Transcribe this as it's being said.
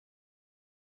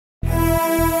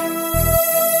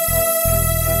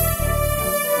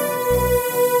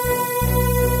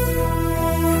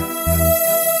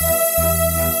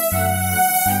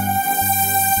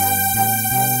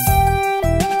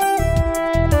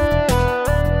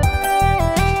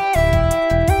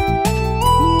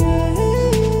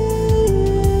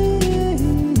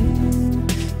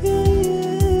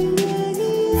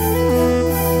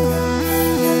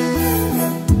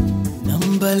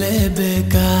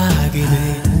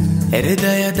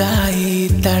ಹೃದಯದ ಈ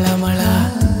ತಳಮಳ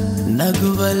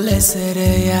ನಗುವಲ್ಲೇ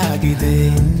ಸೆರೆಯಾಗಿದೆ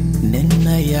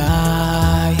ನಿನ್ನಯ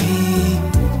ಈ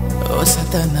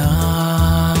ಹೊಸತನ.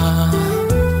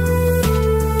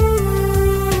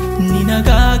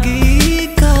 ನಿನಗಾಗಿ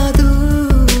ಕಾದು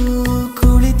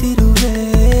ಕುಳಿತಿರುವೆ,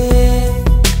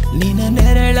 ನಿನ್ನ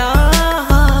ನೆರಳ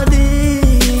ಹಾದಿ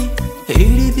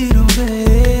ಹಿಡಿದಿರುವೆ,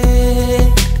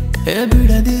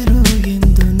 ಬಿಡದಿರು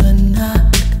ಎಂದು ನನ್ನ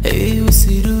ಈ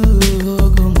ಉಸಿರು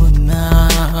ಹೋಗು ಮುನ್ನ.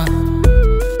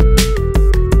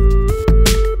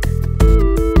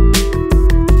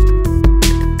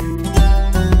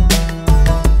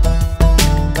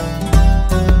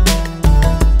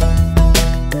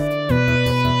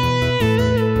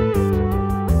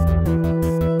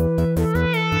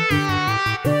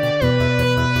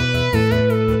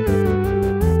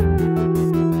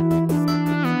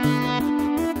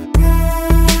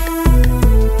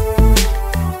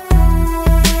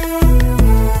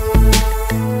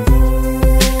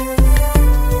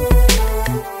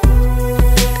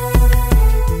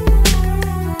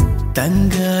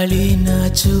 ತಂಗಾಳಿ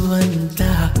ನಾಚುವಂತ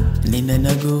ನಿನ್ನ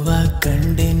ನಗುವ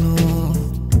ಕಂಡೆನು,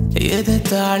 ಎದೆ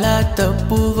ತಾಳ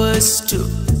ತಪ್ಪುವಷ್ಟು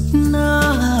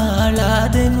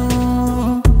ನಾಳಾದೆನು.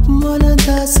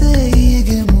 ಮನದಾಸೆ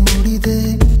ಹೀಗೆ ಮೂಡಿದೆ,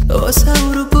 ಹೊಸ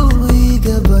ಹುರುಪು ಈಗ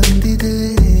ಬಂದಿದೆ.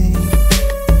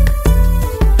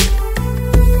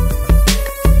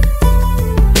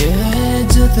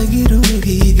 ಜೊತೆಗಿರು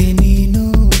ಹೀಗೆ ನೀನು,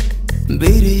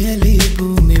 ಬಿರಿಯಲಿ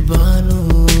ಭೂಮಿ ಬಾನು.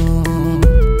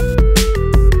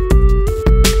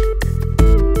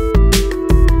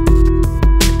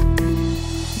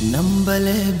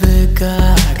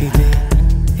 ನಂಬಲೇಬೇಕಾಗಿದೆ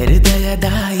ಹೃದಯದ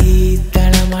ಈ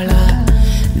ತಳಮಳ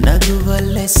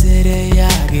ನಗುವಲ್ಲೇ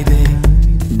ಸೆರೆಯಾಗಿದೆ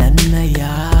ನನ್ನಯ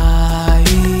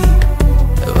ಈ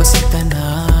ಹೊಸತನ.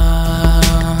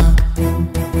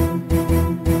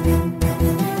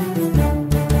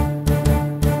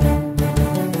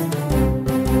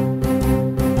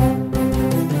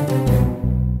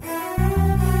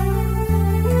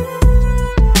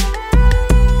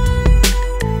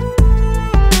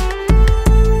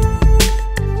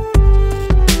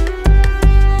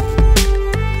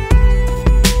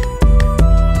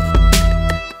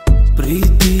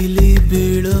 ಪ್ರೀತಿಲಿ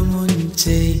ಬೀಳೋ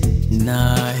ಮುಂಚೆ ನಾ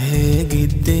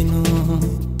ಹೇಗಿದ್ದೆನು,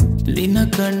 ನಿನ್ನ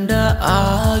ಕಂಡ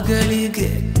ಆಗಲಿಗೆ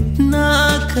ನಾ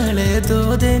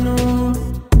ಕಳೆದೋದೆನು.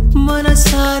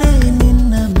 ಮನಸಾರೆ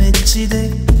ನಿನ್ನ ಮೆಚ್ಚಿದೆ,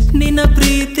 ನಿನ್ನ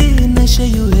ಪ್ರೀತಿ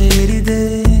ನಶೆಯು ಏರಿದೆ.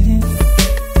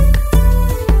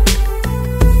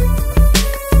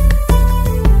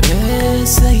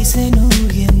 ಸಹಿಸೆನು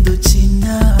ಎಂದು ಚಿನ್ನ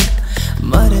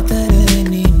ಮರೆತರೆ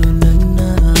ನೀನು ನನ್ನ.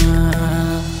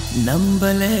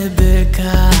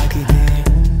 ನಂಬಲೇಬೇಕಾಗಿದೆ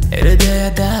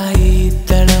ಹೃದಯದ ಈ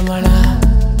ತಳಮಳ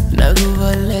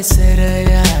ನಗುವಲ್ಲೇ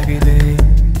ಸೆರೆಯಾಗಿದೆ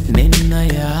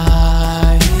ನಿನ್ನಯ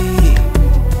ಈ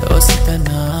ಹೊಸತನ.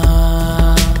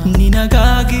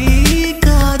 ನಿನಗಾಗಿ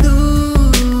ಕಾದು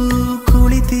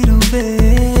ಕುಳಿತಿರುವೆ,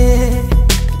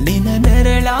 ನಿನ್ನ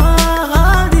ನೆರಳ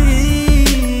ಹಾದಿ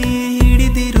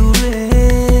ಹಿಡಿದಿರುವೆ,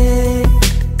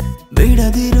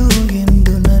 ಬಿಡದಿರು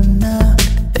ಎಂದು ನನ್ನ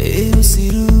ಈ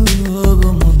ಉಸಿರು ಹೋಗು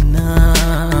ಮುನ್ನ.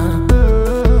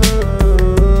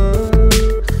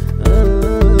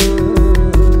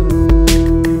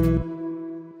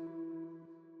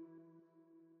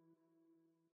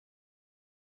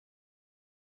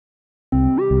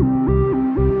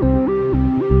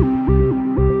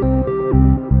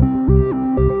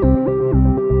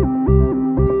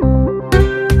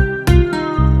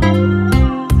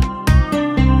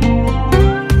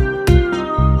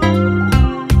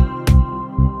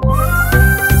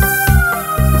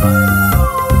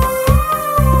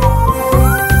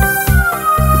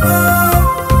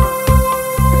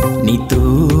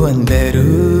 ಅಂದರು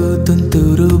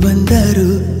ತುಂತುರು ಬಂದರು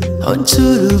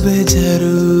ಒಂಚೂರು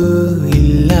ಬೇಜಾರು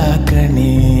ಇಲ್ಲ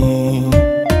ಕಣೆ.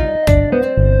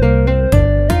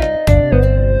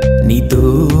 ನೀತು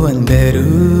ಅಂದರು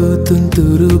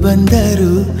ತುಂತುರು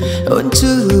ಬಂದರು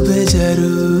ಒಂಚೂರು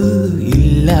ಬೇಜಾರು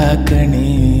ಇಲ್ಲ ಕಣೆ.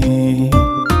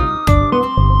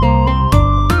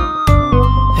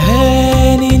 ಹೇ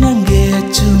ನೀ ನಂಗೆ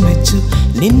ಅಚ್ಚುಮೆಚ್ಚು,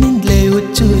 ನಿನ್ನಿಂದಲೇ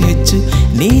ಹುಚ್ಚು ಹೆಚ್ಚು,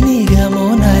 ನೀನೀಗ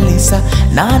ಮೋನಾಲಿಸಾ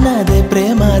ನಾನದೇ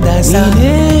ಪ್ರೇಮದಾಸ.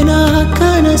 ನೀನೇನ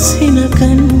ಕನಸಿನ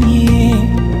ಕನ್ಯೆ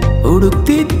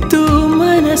ಹುಡುಕ್ತಿತ್ತು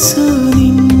ಮನಸ್ಸು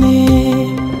ನಿನ್ನೆ,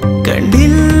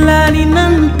 ಕಂಡಿಲ್ಲ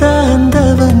ನಿನ್ನಂತ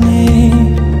ಅಂದವನ್ನೇ,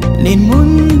 ನಿನ್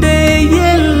ಮುಂದೆ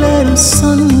ಎಲ್ಲರೂ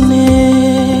ಸೊನ್ನೆ.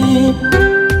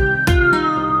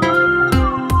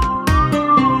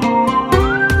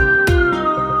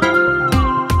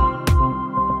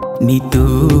 ನೀತು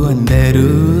ಅಂದರು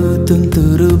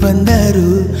ತುಂತುರು ಬಂದರು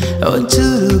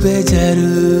ಒಂಚೂರು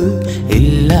ಬೇಜಾರು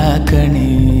ಇಲ್ಲ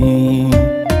ಕಣೆ.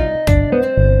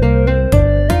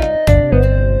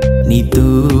 ನೀತು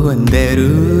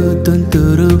ಒಂದರು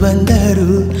ತುಂತುರು ಬಂದರು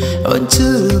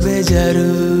ಒಂಚೂರು ಬೇಜಾರು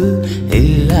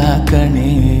ಇಲ್ಲ ಕಣೆ.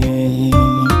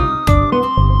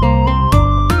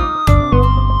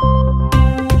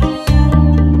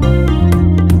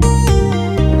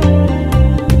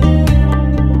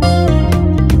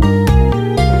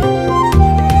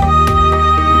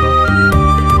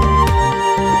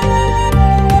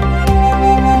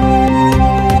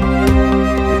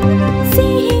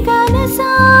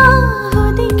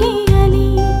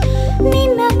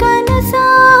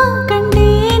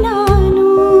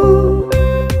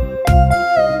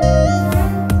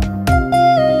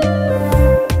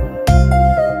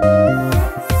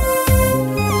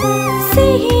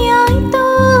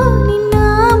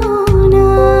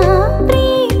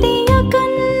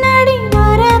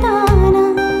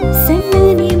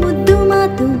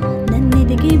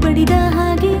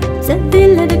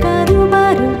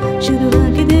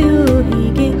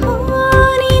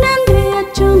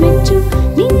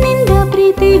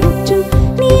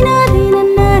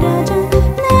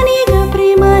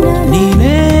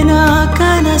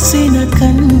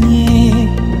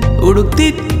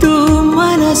 ಹುಡುಕ್ತಿತ್ತು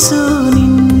ಮನಸ್ಸು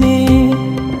ನಿನ್ನೆ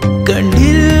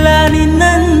ಕಂಡಿಲ್ಲ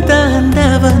ನಿನ್ನಂತ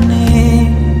ಅಂದವನೇ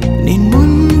ನಿನ್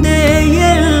ಮುಂದೆ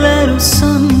ಎಲ್ಲರೂ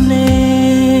ಸುಮ್ನೆ.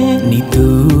 ನೀತು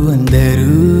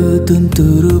ಅಂದರು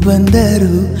ತುಂತುರು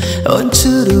ಬಂದರು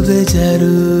ಒಂಚೂರು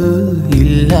ಬೇಜಾರು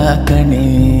ಇಲ್ಲ ಕಣೆ.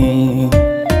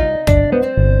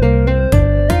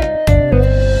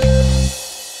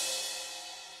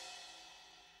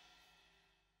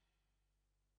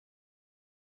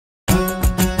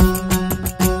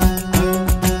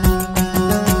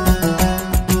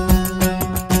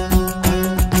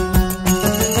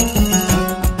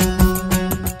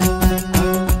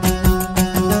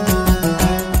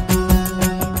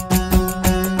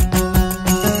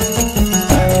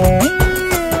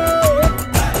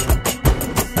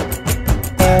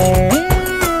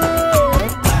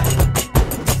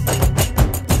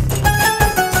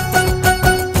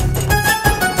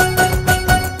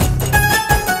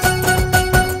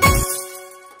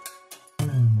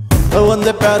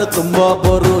 ಒಂದೇ ಪ್ಯಾರು ತುಂಬಾ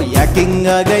ಬೋರು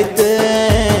ಯಾಕಿಂಗಾಗೈತೆ,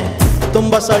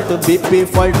 ತುಂಬಾ ಸಾಲ್ಟು BP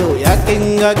ಫಾಲ್ಟು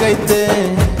ಯಾಕಿಂಗಾಗೈತೆ.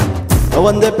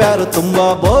 ಒಂದೇ ಪ್ಯಾರು ತುಂಬಾ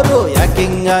ಬೋರು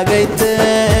ಯಾಕಿಂಗಾಗೈತೆ,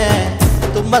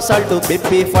 ತುಂಬಾ ಸಾಲ್ಟು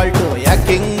BP ಫಾಲ್ಟು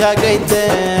ಯಾಕಿಂಗಾಗೈತೆ.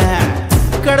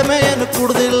 ಕಡಿಮೆ ಏನು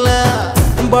ಕುಡ್ದಿಲ್ಲ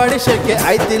ಬಾಡಿ ಶೆಕೆ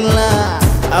ಆಯ್ತಿಲ್ಲ,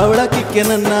 ಅವಳ ಕಿಕ್ಕೆ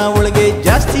ನನ್ನ ಅವಳಿಗೆ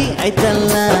ಜಾಸ್ತಿ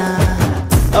ಆಯ್ತಲ್ಲ.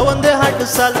 ಒಂದೇ ಹಾಟು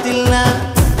ಸಾಲ್ತಿಲ್ಲ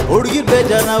ಹುಡುಗಿ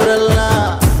ಬೇಜಾನವ್ರಲ್ಲ,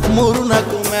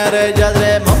 3-4 ಮ್ಯಾರೇಜ್ ಆದ್ರೆ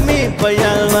ಮಮ್ಮಿ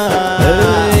ಬೈಯಲ್ವ.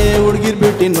 ಹುಡುಗಿರ್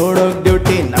ಬ್ಯೂಟಿ ನೋಡೋಕ್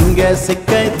ಡ್ಯೂಟಿ ನಮ್ಗೆ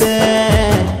ಸಿಕ್ಕೈತೆ,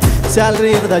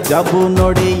 ಸ್ಯಾಲ್ರಿ ಇರದ ಜಾಬು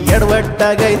ನೋಡಿ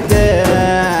ಎಡವಟ್ಟಾಗೈತೆ.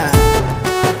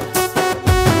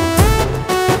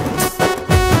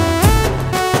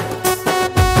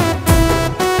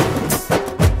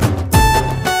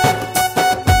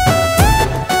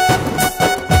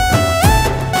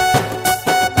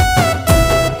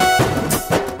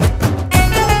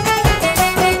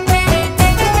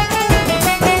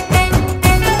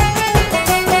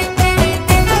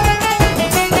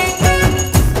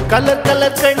 ಕಲರ್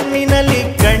ಕಲರ್ ಕಣ್ಣಿನಲ್ಲಿ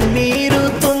ಕಣ್ಣೀರು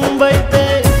ತುಂಬೈತೆ,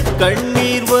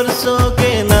 ಕಣ್ಣೀರ್ ಒರೆಸೋಕೆ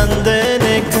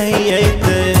ನಂದೇನೆ ಕೈ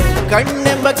ಐತೆ.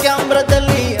 ಕಣ್ಣೆಂಬ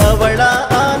ಕ್ಯಾಮ್ರಾದಲ್ಲಿ ಅವಳ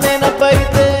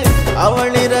ನೆನಪೈತೆ,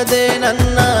 ಅವಳಿರದೆ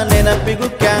ನನ್ನ ನೆನಪಿಗೂ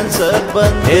ಕ್ಯಾನ್ಸರ್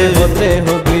ಬಂದೆ. ಹೋದ್ರೆ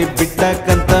ಹೋಗಿ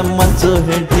ಬಿಟ್ಟಕ್ಕಂತ ಮನ್ಸು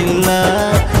ಹೇಳ್ತಿಲ್ಲ,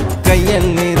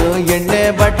 ಕೈಯಲ್ಲಿರೋ ಎಣ್ಣೆ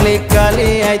ಬಾಟ್ಲಿ ಖಾಲಿ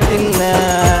ಆಯ್ತಿಲ್ಲ.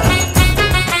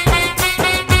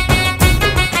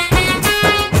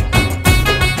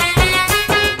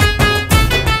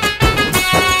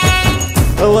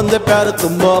 ಒಂದೇ ಪ್ಯಾರು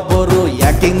ತುಂಬಾ ಬೋರು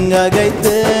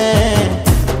ಯಾಕಿಂಗಾಗೈತೆ,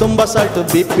 ತುಂಬಾ ಸಾಲ್ಟು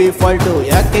BP ಫಾಲ್ಟು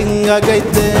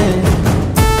ಯಾಕಿಂಗಾಗೈತೆ.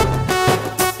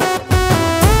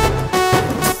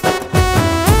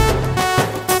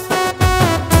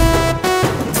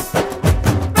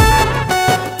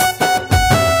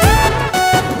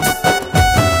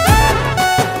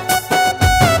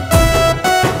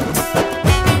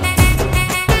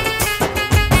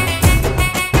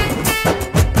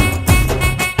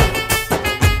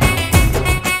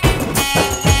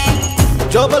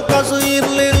 ಜೋಬಲ್ ಕಾಸು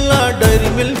ಇರ್ಲಿಲ್ಲ, ಡೈರಿ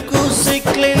ಮಿಲ್ಕು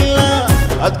ಸಿಕ್ಲಿಲ್ಲ,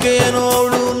 ಅದಕ್ಕೆ ಏನೋ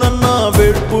ಅವಳು ನನ್ನ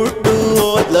ಬಿಟ್ಬಿಟ್ಟು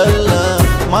ಹೋದ್ಲಲ್ಲ.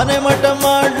 ಮನೆ ಮಠ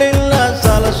ಮಾಡ್ಲಿಲ್ಲ,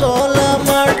 ಸಾಲ ಸೋಲ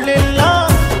ಮಾಡ್ಲಿಲ್ಲ,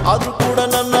 ಆದ್ರೂ ಕೂಡ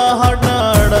ನನ್ನ ಹಾಡ್ನ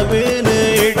ಅಡವೇನೆ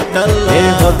ಇಟ್ಟಲ್ಲ.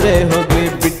 ಹೋದ್ರೆ ಹೋಗಿ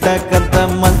ಬಿಟ್ಟಕ್ಕಂತ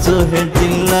ಮನ್ಸು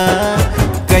ಹೇಳ್ತಿಲ್ಲ,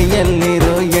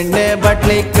 ಕೈಯಲ್ಲಿರೋ ಎಣ್ಣೆ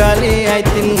ಬಾಟ್ಲಿ ಖಾಲಿ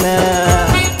ಆಯ್ತಿಲ್ಲ.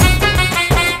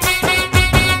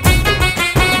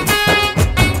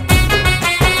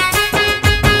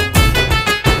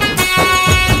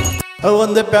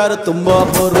 ಪ್ಯಾರು ತುಂಬಾ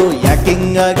ಬೋರು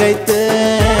ಯಾಕಿಂಗಾಗೈತೆ,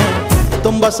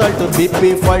 ತುಂಬಾ ಸಾಲ್ಟು BP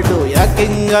ಫಾಲ್ಟು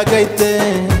ಯಾಕಿಂಗಾಗೈತೆ.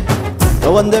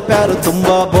 ಒಂದೇ ಪ್ಯಾರು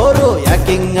ತುಂಬಾ ಬೋರು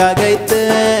ಯಾಕಿಂಗಾಗೈತೆ,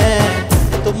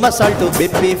 ತುಂಬಾ ಸಾಲ್ಟು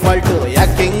BP ಫಾಲ್ಟು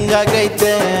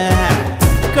ಯಾಕಿಂಗಾಗೈತೆ.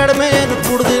 ಕಡಿಮೆ ಏನು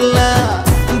ಕುಡ್ದಿಲ್ಲ,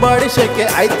 ಬಾಡಿ ಶೆಕೆ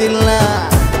ಆಯ್ತಿಲ್ಲ,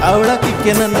 ಅವಳ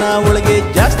ಕಿಕ್ಕೆ ನನ್ನ ಒಳಗೆ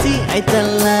ಜಾಸ್ತಿ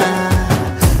ಆಯ್ತಲ್ಲ.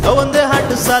 ಒಂದೇ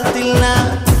ಹಾಟು ಸಾಲ್ತಿಲ್ಲ,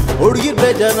 ಹುಡುಗಿ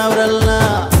ಬೇಜಾನವ್ರಲ್ಲ,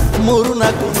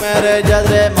 3-4 ಮ್ಯಾರೇಜ್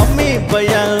ಆದ್ರೆ ಮಮ್ಮಿ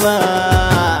ಬೈಯಲ್ವಾ.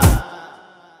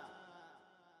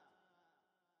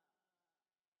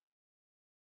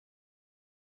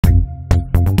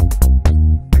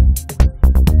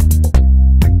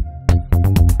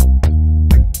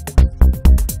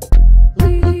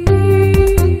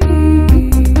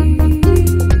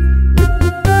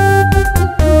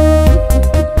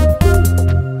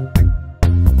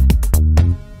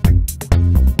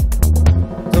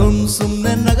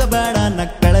 ಸುಮ್ನೆ ನಗಬೇಡ ನ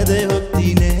ಕಳೆದೆ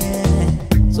ಹೋಗ್ತೀನಿ,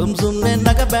 ಸುಮ್ನೆ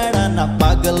ನಗಬೇಡ ನ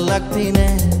ಪಾಗಲ್ಲಾಗ್ತೀನಿ.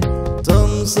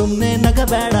 ಸುಮ್ನೆ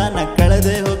ನಗಬೇಡ ನ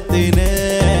ಕಳೆದೆ ಹೋಗ್ತೀನಿ,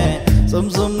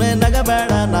 ಸುಮ್ನೆ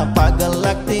ನಗಬೇಡ ನ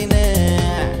ಪಾಗಲ್ಲಾಗ್ತೀನಿ.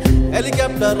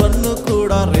 ಹೆಲಿಕಾಪ್ಟರ್ ಅನ್ನು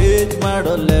ಕೂಡ ರೀಚ್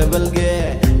ಮಾಡೋ ಲೆವೆಲ್ಗೆ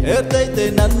ಏರ್ತೈತೆ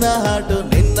ನನ್ನ ಹಾಟು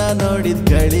ನಿನ್ನ ನೋಡಿದ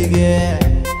ಗಳಿಗೆ.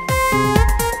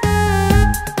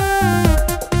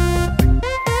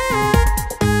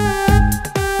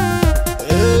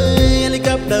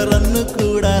 ಅನ್ನು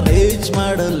ಕೂಡ ರೀಚ್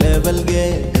ಮಾಡೋ ಲೆವೆಲ್ಗೆ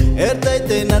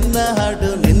ಏರ್ತೈತೆ ನನ್ನ ಹಾಡು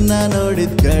ನಿನ್ನ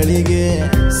ನೋಡಿದ ಗಳಿಗೆ.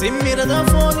 ಸಿಮ್ಮಿರದ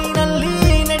ಫೋನಿನಲ್ಲಿ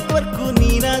ನೆಟ್ವರ್ಕ್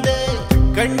ನೀನಾದೆ,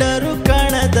 ಕಂಡರೂ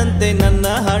ಕಾಣದಂತೆ ನನ್ನ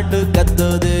ಹಾಡು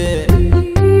ಕದ್ದೋದೆ.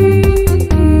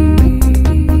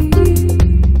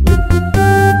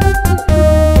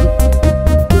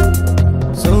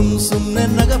 ಸುಮ್ನೆ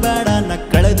ನಗಬೇಡ ನ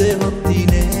ಕಳೆದೆ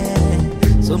ಹೋಗ್ತೀನಿ,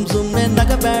 ಸುಮ್ನೆ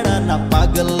ನಗಬೇಡ ನ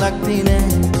ಪಾಗಲ್ಲಾಗ್ತೀನಿ.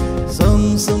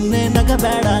 ಸುಮ್ನೆ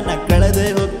ನಗಬೇಡ ನ ಕಳೆದೆ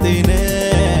ಹೋಗ್ತೀನಿ,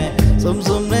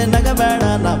 ಸುಮ್ನೆ ನಗಬೇಡ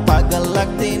ನ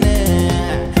ಪಾಗಲ್ಲಾಗ್ತೀನಿ.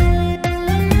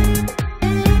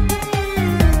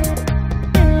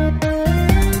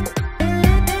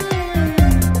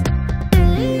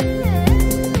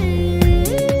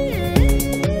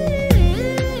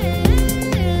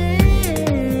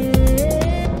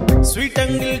 ಸ್ವೀಟ್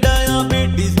ಅಂಗಡಿ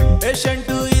ಡಯಾಬಿಟಿಸ್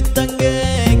ಪೇಷಂಟು ಇದ್ದಂಗೆ,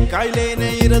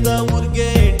 ಕಾಯಿಲೆನೇ ಇರದ ಊರ್ಗೆ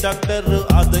ಡಾಕ್ಟರ್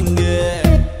ಆದಂಗೆ.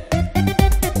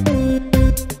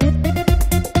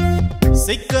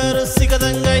 ಸಿಕ್ಕರು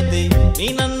ಸಿಗದಂಗೈತಿ ನೀ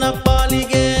ನನ್ನ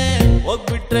ಪಾಲಿಗೆ,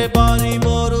 ಹೋಗ್ಬಿಟ್ರೆ ಬಾರಿ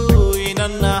ಬೋರು ಈ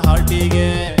ನನ್ನ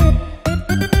ಹಾಟಿಗೆ.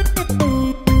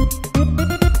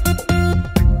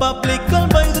 ಪಬ್ಲಿಕ್ ಅಲ್ಲಿ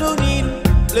ಬೈದ್ರು ನೀನು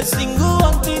ಬ್ಲೆಸ್ಸಿಂಗು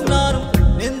ಅಂತೀನಿ ನಾನು,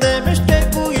 ನಿಂದೆ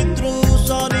ಮಿಸ್ಟೇಕು ಇದ್ರು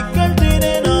ಸಾರಿ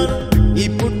ಕೇಳ್ತೀನಿ ನಾನು. ಈ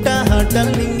ಪುಟ್ಟ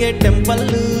ಹಾಟಲ್ ನಿಂಗೆ ಟೆಂಪಲ್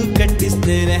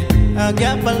ಕಟ್ಟಿಸ್ತೇನೆ, ಆ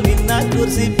ಗ್ಯಾಪಲ್ ನಿನ್ನ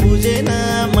ಕೂರಿಸಿ ಪೂಜೆನ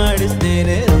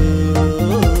ಮಾಡಿಸ್ತೇನೆ.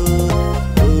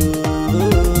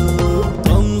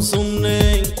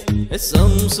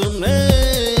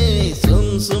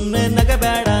 ಸುಮ್ನೆ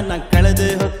ನಗಬೇಡ ನ ಕಳೆದೆ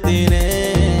ಹೋಗ್ತೀನಿ,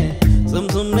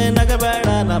 ಸುಮ್ನೆ ನಗಬೇಡ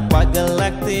ನ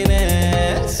ಪಾಗಲ್ಲಾಗ್ತೀನಿ.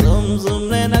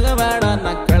 ಸುಮ್ನೆ ನಗಬೇಡ ನ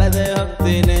ಕಳೆದೆ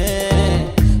ಹೋಗ್ತೀನಿ,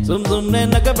 ಸುಮ್ನೆ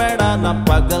ನಗಬೇಡ ನ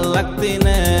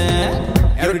ಪಾಗಲ್ಲಾಗ್ತೀನಿ.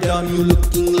 Every time you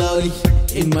looking lovely,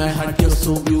 in my heart you're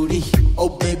so beauty. Oh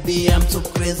baby I'm so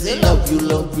crazy, love you,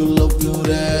 love you, love you,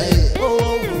 right? Oh,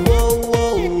 oh,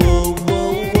 oh, oh,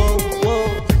 oh,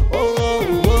 oh, oh,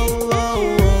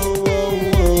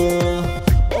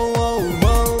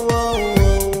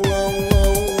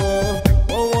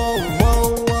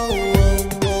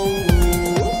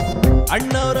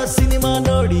 ಅಣ್ಣವರ cinema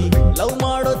ನೋಡಿ love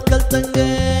ಮಾಡೋದ್ ಕಲ್ತಂಗೆ,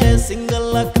 single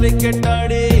cricket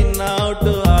ಆಡಿ out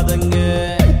ಆದಂಗೆ.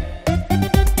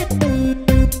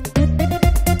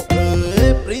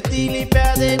 ಪ್ರೀತಿಲಿ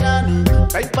ಪ್ಯಾದೆ ನಾನು,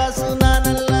 time pass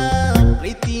ನಾನಲ್ಲ,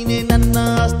 ಪ್ರೀತಿನೇ ನನ್ನ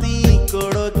ಆಸ್ತಿ,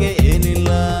 ಕೊಡೋಕೆ ಏನಿಲ್ಲ.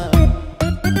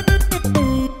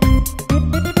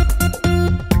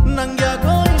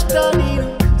 ನಂಗ್ಯಾಕೋ ಇಷ್ಟ ನೀನು,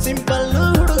 ಸಿಂಪಲ್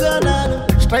ಹುಡುಗ ನಾನು,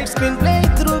 ಸ್ಟ್ರೈಟ್ ಸ್ಕ್ರೀನ್ ಪ್ಲೇ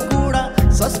ಇದ್ರು ಕೂಡ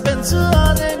ಸಸ್ಪೆನ್ಸ್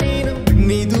ಆದೆ ನೀನು.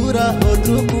 ನೀ ದೂರ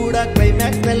ಹೋದ್ರು ಕೂಡ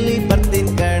ಕ್ಲೈಮ್ಯಾಕ್ಸ್ ನಲ್ಲಿ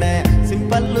ಬರ್ತೀನಿ ಕಡೆ,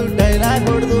 ಸಿಂಪಲ್ ಡೈಲಾಗ್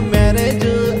ಹೊಡೆದು ಮ್ಯಾರೇಜ್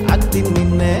ಆಗ್ತೀನಿ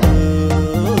ನಿನ್ನೆ.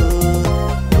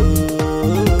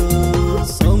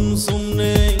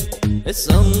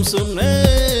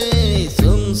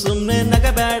 ಸುಮ್ನೆ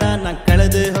ನಗಬೇಡ ನ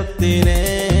ಕಳೆದೆ ಹೋಗ್ತೀನಿ,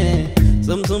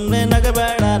 ಸುಮ್ನೆ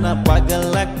ನಗಬೇಡ ನ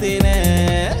ಪಾಗಲ್ಲಾಗ್ತೀನಿ.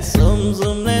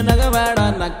 ಸುಮ್ನೆ ನಗಬೇಡ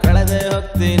ನ ಕಳೆದೆ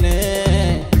ಹೋಗ್ತೀನಿ,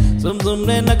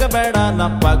 ಸುಮ್ನೆ ನಗಬೇಡ ನ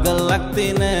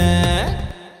ಪಾಗಲ್ಲಾಗ್ತೀನಿ.